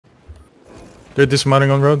They're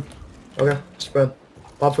dismounting on road. Okay, spread.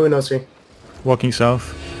 Pop food, no C. Walking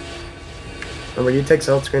south. Remember, you take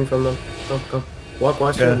south screen from them. Go. Walk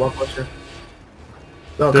watch here, walk watch here.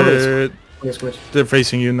 No, They're, come east. they're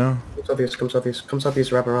facing you now. Come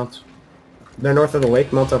southeast, wrap around. They're north of the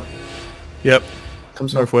lake, mount up. Yep. Come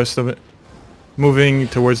south. Northwest of it. Moving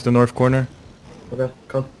towards the north corner. Okay,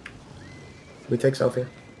 come. We take south here.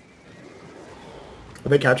 Are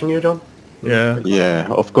they catching you, John? Yeah. Yeah,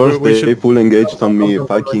 of course We they should- full engaged on me,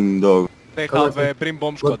 fucking dog. They have brim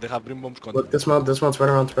bomb squad. They have brim bomb squad. Look, dismount, spread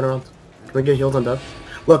around. Can we get healed on death?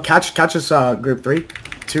 Look, catch us, group 3,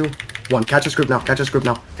 2, 1. Catch us group now. Catch us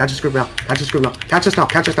now.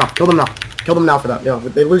 Kill them now for that. Yeah,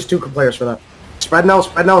 they lose 2 players for that. Spread now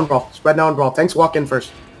and brawl. Tanks walk in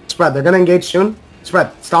first. Spread, they're gonna engage soon.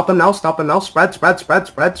 Spread, stop them now. Spread.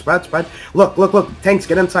 Look. Tanks,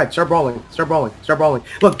 get inside. Start brawling.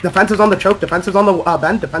 Look, defense is on the choke. Defense is on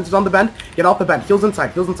the bend. Get off the bend. Heals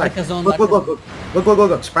inside. Look.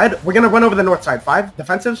 Spread. We're gonna run over the north side. 5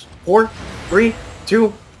 defensives. 4, 3,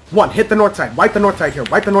 2, 1. Hit the north side. Wipe the north side here.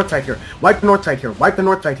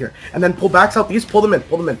 And then pull back southeast. Pull them in.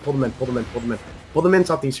 Pull them in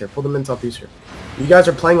southeast here. You guys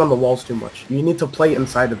are playing on the walls too much. You need to play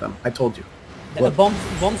inside of them. I told you. Bombs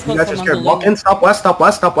You guys are scared. Walk in. Stop west.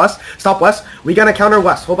 We gonna counter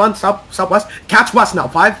west. Hold on. Stop west. Catch west now.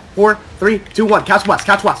 5, 4, 3, 2, 1. Catch west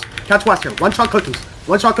here. One shot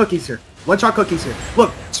cookies here.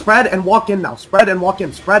 Look, spread and walk in now. Spread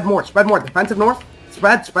more. Defensive north.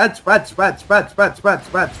 Spread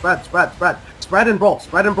and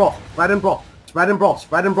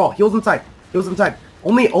brawl. Heals inside.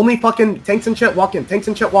 Only fucking tanks and shit walk in.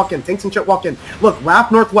 Look,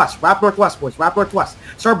 wrap northwest, boys.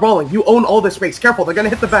 Start brawling. You own all this space. Careful, they're gonna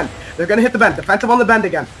hit the bend. Defensive on the bend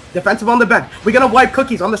again. We're gonna wipe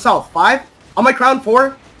cookies on the south. 5, on my crown.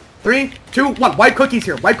 4, 3, 2, 1. White cookies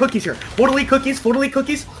here. Fortally cookies.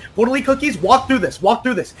 Walk through this.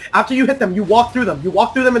 After you hit them, you walk through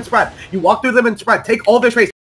them and spread. Take all this space.